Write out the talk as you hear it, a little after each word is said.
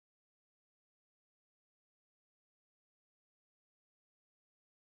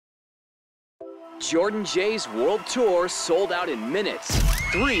Jordan J's world tour sold out in minutes.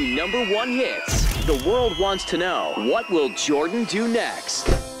 3 #1 hits. The world wants to know, what will Jordan do next?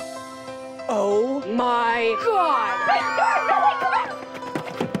 Oh my God!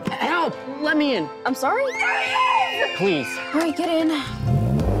 Help! Let me in. I'm sorry? Please. All right, get in.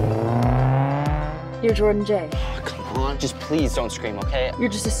 You're Jordan J. Oh, come on. Just please don't scream, okay? You're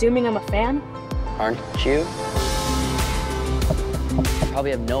just assuming I'm a fan? Aren't you? You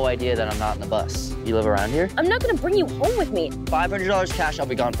probably have no idea that I'm not in the bus. You live around here? I'm not gonna bring you home with me. $500 cash, I'll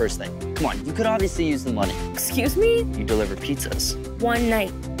be gone first thing. Come on, you could obviously use the money. Excuse me? You deliver pizzas. One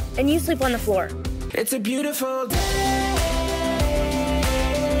night, and you sleep on the floor. It's a beautiful day.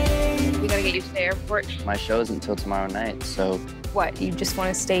 We gotta get you to the airport. My show's until tomorrow night, so... What, you just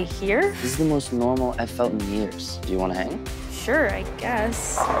wanna stay here? This is the most normal I've felt in years. Do you wanna hang? Sure, I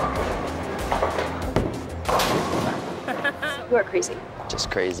guess. You are crazy. Just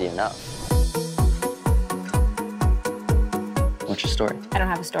crazy enough. What's your story? I don't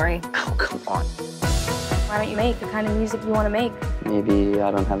have a story. Oh, come on. Why don't you make the kind of music you want to make? Maybe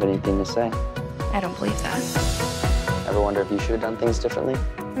I don't have anything to say. I don't believe that. Ever wonder if you should have done things differently?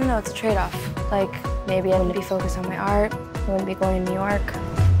 No, it's a trade-off. Like, maybe I wouldn't be focused on my art. I wouldn't be going to New York. I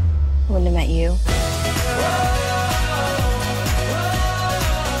wouldn't have met you.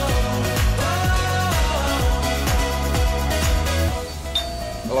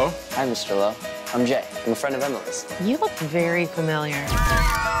 Hello? Hi, Mr. Lowe. I'm Jay. I'm a friend of Emily's. You look very familiar.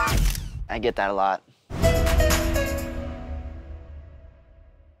 I get that a lot.